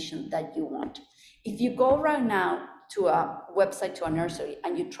combination that you want. If you go right now to a website, to a nursery,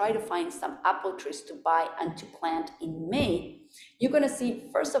 and you try to find some apple trees to buy and to plant in May, you're gonna see,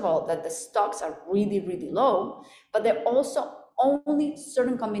 first of all, that the stocks are really, really low, but there are also only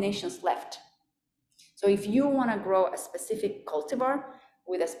certain combinations left. So if you wanna grow a specific cultivar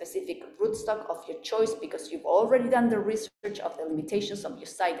with a specific rootstock of your choice, because you've already done the research of the limitations of your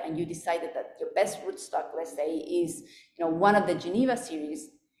site and you decided that your best rootstock, let's say, is one of the Geneva series,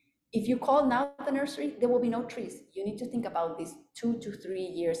 if you call now the nursery, there will be no trees. You need to think about this 2 to 3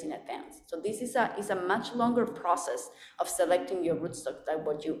 years in advance. So this is a much longer process of selecting your rootstock than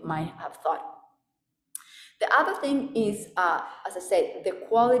what you might have thought. The other thing is, as I said, the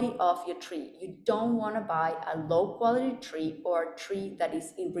quality of your tree. You don't want to buy a low quality tree or a tree that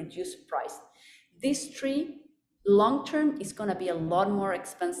is in reduced price. This tree, long term, is going to be a lot more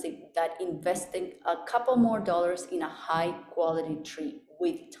expensive than investing a couple more dollars in a high quality tree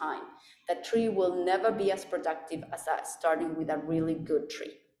with time. That tree will never be as productive as starting with a really good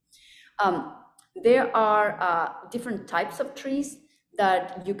tree. There are different types of trees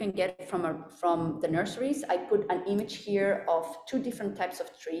that you can get from the nurseries. I put an image here of 2 different types of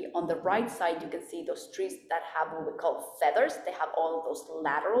tree. On the right side, you can see those trees that have what we call feathers. They have all of those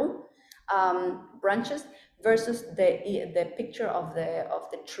lateral branches, versus the picture of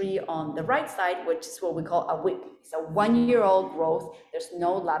the tree on the right side, which is what we call a whip. It's a 1-year-old growth. There's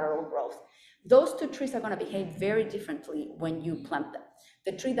no lateral growth. Those 2 trees are going to behave very differently when you plant them.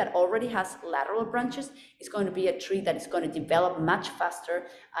 The tree that already has lateral branches is going to be a tree that is going to develop much faster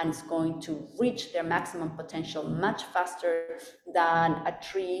and is going to reach their maximum potential much faster than a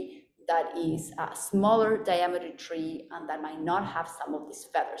tree that is a smaller diameter tree and that might not have some of these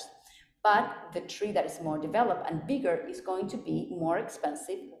feathers. But the tree that is more developed and bigger is going to be more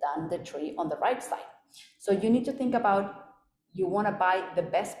expensive than the tree on the right side. So you need to think about, you want to buy the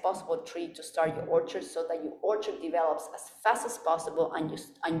best possible tree to start your orchard, so that your orchard develops as fast as possible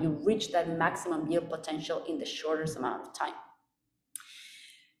and you reach that maximum yield potential in the shortest amount of time.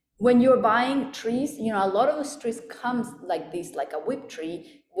 When you're buying trees, a lot of those trees comes like this, like a whip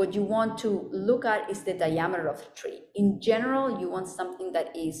tree. What you want to look at is the diameter of the tree. In general, you want something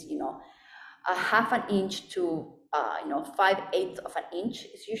that is, a half an inch to 5/8 of an inch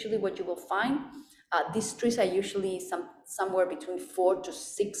is usually what you will find. These trees are usually somewhere between 4 to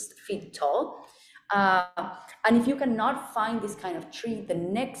 6 feet tall. And if you cannot find this kind of tree, the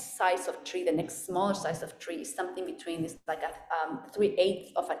next size of tree, the next smaller size of tree is something between this, like a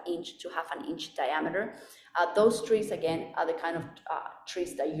 3/8 of an inch to half an inch diameter. Those trees, again, are the kind of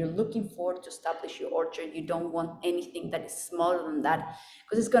trees that you're looking for to establish your orchard. You don't want anything that is smaller than that,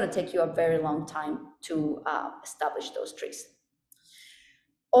 because it's going to take you a very long time to establish those trees.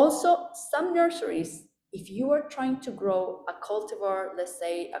 Also, some nurseries, if you are trying to grow a cultivar, let's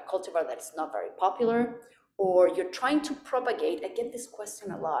say a cultivar that's not very popular, or you're trying to propagate, I get this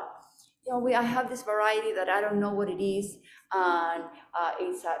question a lot. I have this variety that I don't know what it is, and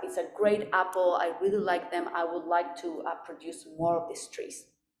it's a great apple. I really like them. I would like to produce more of these trees.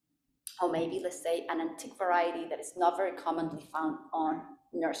 or maybe let's say an antique variety that is not very commonly found on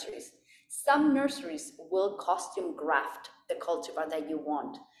nurseries. Some nurseries will custom graft the cultivar that you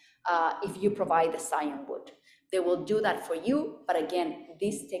want if you provide the scion wood. They will do that for you, but again,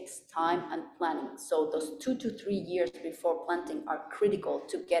 this takes time and planning. So those 2 to 3 years before planting are critical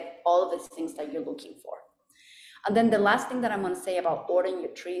to get all of the things that you're looking for. And then the last thing that I'm going to say about ordering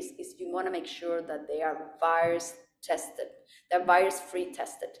your trees is you want to make sure that they are virus tested, they're virus-free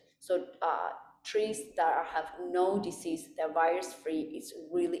tested. So trees that have no disease, they're virus-free. It's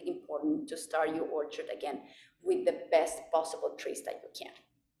really important to start your orchard again with the best possible trees that you can.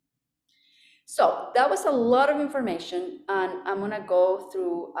 So that was a lot of information, and I'm going to go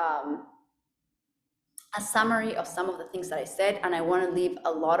through a summary of some of the things that I said, and I want to leave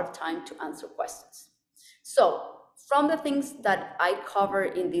a lot of time to answer questions. So from the things that I cover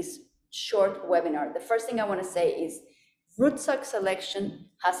in this short webinar, the first thing I want to say is rootstock selection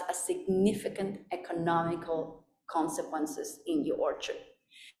has a significant economical consequences in your orchard.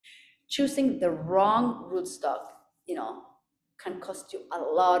 Choosing the wrong rootstock, can cost you a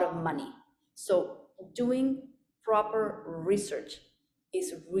lot of money. So doing proper research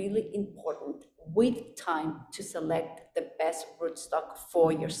is really important with time to select the best rootstock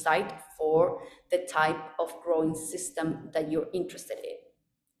for your site, for the type of growing system that you're interested in.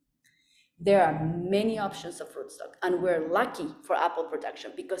 There are many options of rootstock, and we're lucky for apple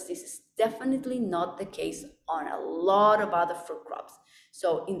production because this is definitely not the case on a lot of other fruit crops.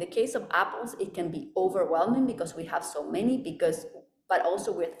 So in the case of apples, it can be overwhelming because we have so many, but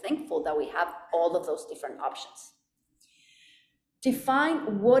also we're thankful that we have all of those different options.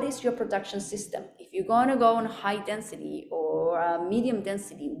 Define what is your production system. If you're going to go on high density or medium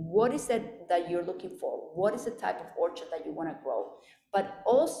density, what is it that you're looking for? What is the type of orchard that you want to grow? But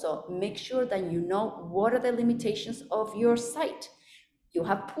also make sure that you know what are the limitations of your site. You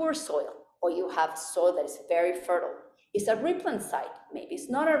have poor soil, or you have soil that is very fertile. It's a replant site. Maybe it's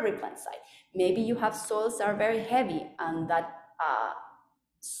not a replant site. Maybe you have soils that are very heavy and that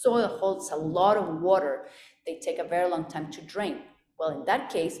soil holds a lot of water. They take a very long time to drain. Well, in that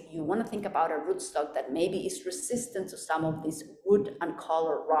case, you want to think about a rootstock that maybe is resistant to some of these wood and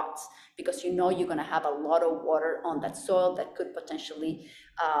color rots, because you're going to have a lot of water on that soil that could potentially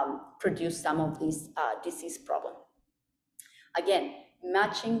produce some of these disease problem. Again,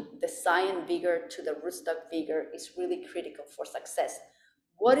 matching the scion vigor to the rootstock vigor is really critical for success.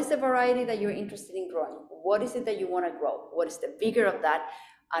 What is the variety that you're interested in growing? What is it that you want to grow? What is the vigor of that?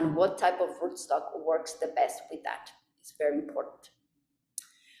 And what type of rootstock works the best with that? It's very important.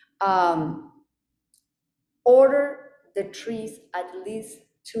 Order the trees at least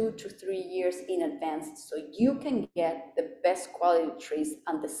 2 to 3 years in advance so you can get the best quality trees,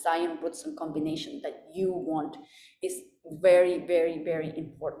 and the scion rootstock combination that you want is very, very, very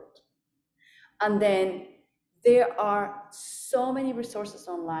important. And then there are so many resources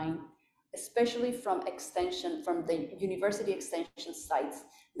online, especially from the university extension sites,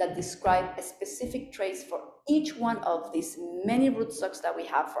 that describe a specific traits for each one of these many rootstocks that we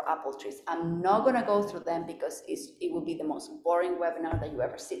have for apple trees. I'm not going to go through them because it will be the most boring webinar that you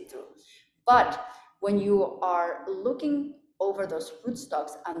ever sit through. But when you are looking over those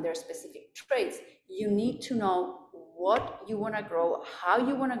rootstocks and their specific traits, you need to know what you want to grow, how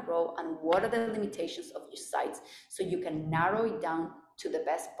you want to grow, and what are the limitations of your sites, so you can narrow it down to the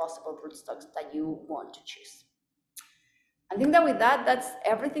best possible rootstocks that you want to choose. I think that with that, that's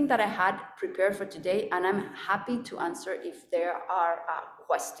everything that I had prepared for today, and I'm happy to answer if there are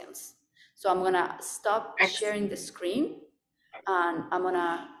questions. So I'm gonna stop sharing the screen, and I'm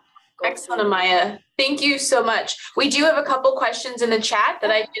gonna go. Excellent, Amaya. Thank you so much. We do have a couple questions in the chat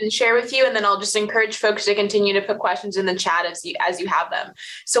that I can share with you, and then I'll just encourage folks to continue to put questions in the chat as you have them.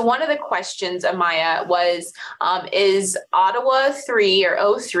 So one of the questions, Amaya, was, is Ottawa 3 or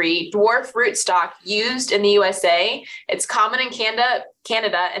O3 dwarf rootstock used in the USA? It's common in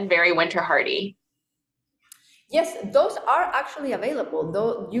Canada and very winter hardy. Yes, those are actually available,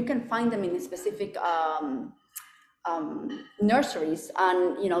 though you can find them in specific nurseries,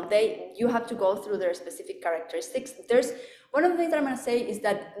 and you have to go through their specific characteristics. There's one of the things that I'm going to say is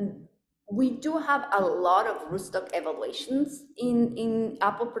that we do have a lot of rootstock evaluations in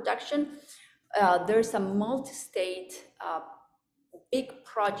apple production. There's a multi-state big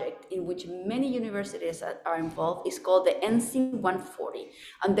project in which many universities are involved. It's called the NC 140,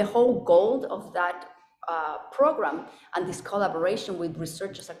 and the whole goal of that program and this collaboration with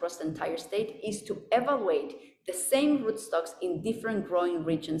researchers across the entire state is to evaluate the same rootstocks in different growing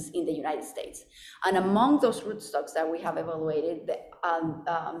regions in the United States. And among those rootstocks that we have evaluated,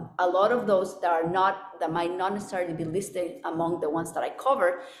 a lot of those that might not necessarily be listed among the ones that I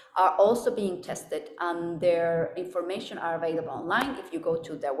cover are also being tested, and their information are available online. If you go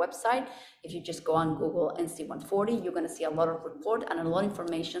to their website, if you just go on Google NC140, you're going to see a lot of report and a lot of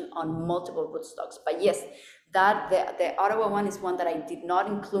information on multiple rootstocks. But yes, that the Ottawa one is one that I did not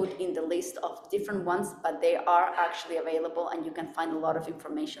include in the list of different ones, but they are actually available, and you can find a lot of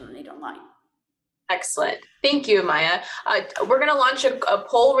information on it online. Excellent. Thank you, Amaya. We're going to launch a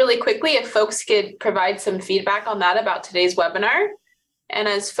poll really quickly if folks could provide some feedback on that about today's webinar. And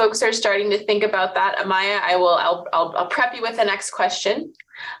as folks are starting to think about that, Amaya, I'll prep you with the next question.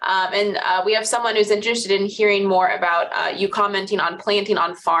 We have someone who's interested in hearing more about you commenting on planting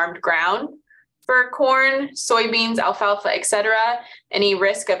on farmed ground for corn, soybeans, alfalfa, etc. Any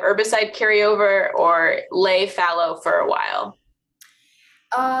risk of herbicide carryover or lay fallow for a while?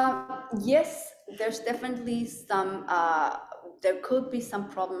 Yes, there's definitely some, there could be some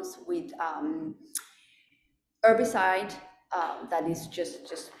problems with herbicide that is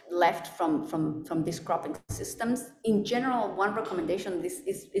just left from these cropping systems. In general, one recommendation, this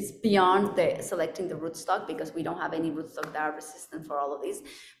is beyond selecting the rootstock, because we don't have any rootstock that are resistant for all of these.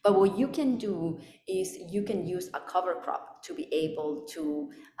 But what you can do is you can use a cover crop to be able to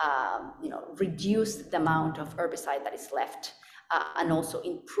reduce the amount of herbicide that is left, and also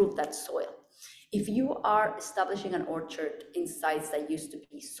improve that soil. If you are establishing an orchard in sites that used to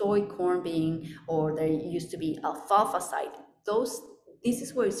be soy, corn bean, or there used to be alfalfa site, this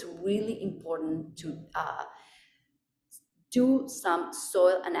is where it's really important to do some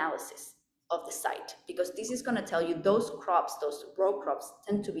soil analysis of the site, because this is going to tell you those crops, those row crops,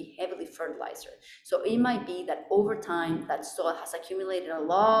 tend to be heavily fertilizer. So it might be that over time that soil has accumulated a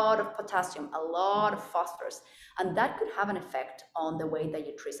lot of potassium, a lot of phosphorus, and that could have an effect on the way that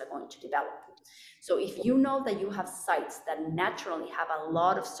your trees are going to develop. So if you know that you have sites that naturally have a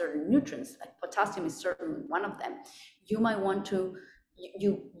lot of certain nutrients, like potassium is certainly one of them, you might want to,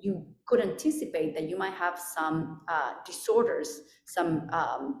 you could anticipate that you might have some disorders, some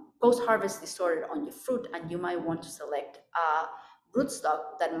post-harvest disorder on your fruit, and you might want to select a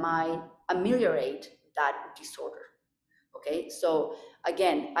rootstock that might ameliorate that disorder. Okay, so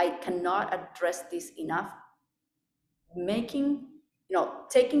again, I cannot address this enough.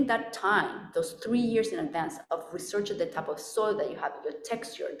 Taking that time, those 3 years in advance, of researching the type of soil that you have, your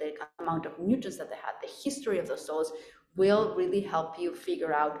texture, the amount of nutrients that they have, the history of those soils, will really help you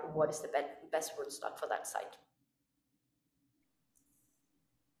figure out what is the best rootstock for that site.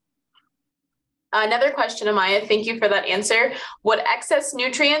 Another question, Amaya, thank you for that answer. Would excess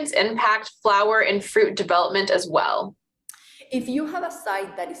nutrients impact flower and fruit development as well? If you have a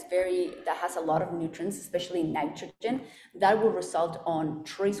site that has a lot of nutrients, especially nitrogen, that will result on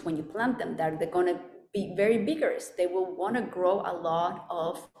trees when you plant them, that they're going to be very vigorous. They will want to grow a lot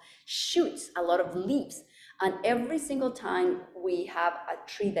of shoots, a lot of leaves. And every single time we have a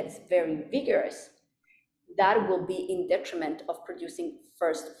tree that is very vigorous, that will be in detriment of producing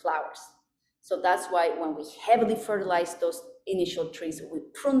first flowers. So that's why when we heavily fertilize those initial trees, we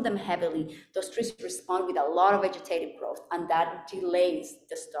prune them heavily, those trees respond with a lot of vegetative growth, and that delays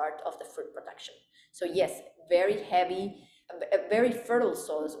the start of the fruit production. So yes, very heavy, very fertile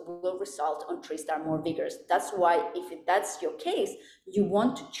soils will result on trees that are more vigorous. That's why, if that's your case, you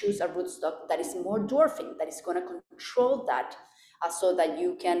want to choose a rootstock that is more dwarfing, that is going to control that, so that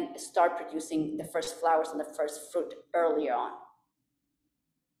you can start producing the first flowers and the first fruit earlier on.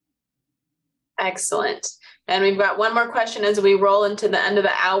 Excellent. And we've got one more question as we roll into the end of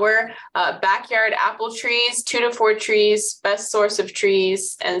the hour. Backyard apple trees, 2 to 4 trees, best source of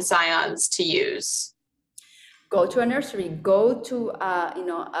trees and scions to use. Go to a nursery. Go to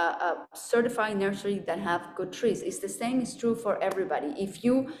a certified nursery that have good trees. It's the same is true for everybody. If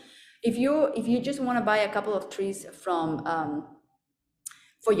you just want to buy a couple of trees from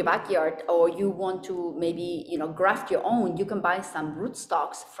for your backyard, or you want to maybe graft your own, you can buy some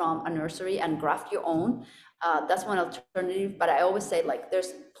rootstocks from a nursery and graft your own. That's one alternative, but I always say, like,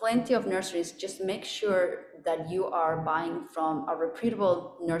 there's plenty of nurseries. Just make sure that you are buying from a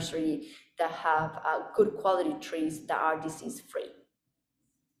reputable nursery that have good quality trees that are disease-free.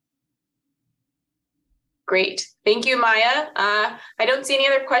 Great. Thank you, Maya. I don't see any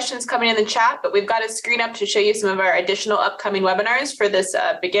other questions coming in the chat, but we've got a screen up to show you some of our additional upcoming webinars for this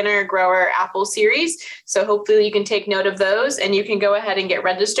beginner grower apple series. So hopefully you can take note of those, and you can go ahead and get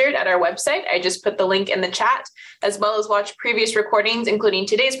registered at our website. I just put the link in the chat, as well as watch previous recordings, including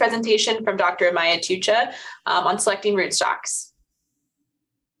today's presentation from Dr. Amaya Atucha on selecting rootstocks.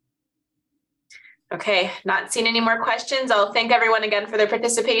 Okay, not seeing any more questions. I'll thank everyone again for their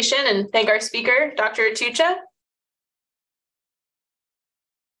participation and thank our speaker, Dr. Atucha.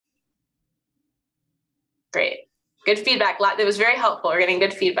 Great. Good feedback. That was very helpful. We're getting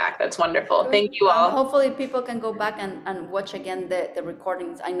good feedback. That's wonderful. Good. Thank you all. Hopefully people can go back and watch again the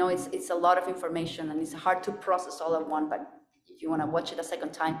recordings. I know it's a lot of information and it's hard to process all at once, but if you want to watch it a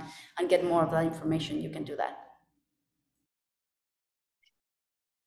second time and get more of that information, you can do that.